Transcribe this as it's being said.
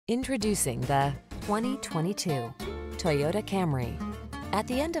Introducing the 2022 Toyota Camry. At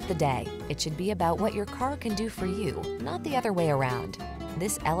the end of the day, it should be about what your car can do for you, not the other way around.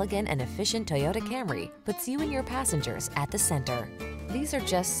 This elegant and efficient Toyota Camry puts you and your passengers at the center. These are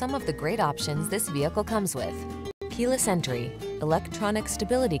just some of the great options this vehicle comes with: keyless entry, electronic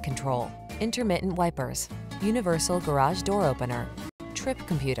stability control, intermittent wipers, universal garage door opener, trip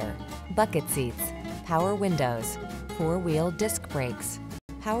computer, bucket seats, power windows, four-wheel disc brakes,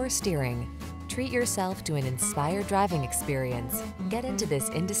 power steering. Treat yourself to an inspired driving experience. Get into this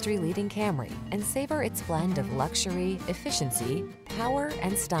industry-leading Camry and savor its blend of luxury, efficiency, power,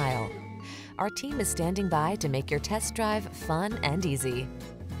 and style. Our team is standing by to make your test drive fun and easy.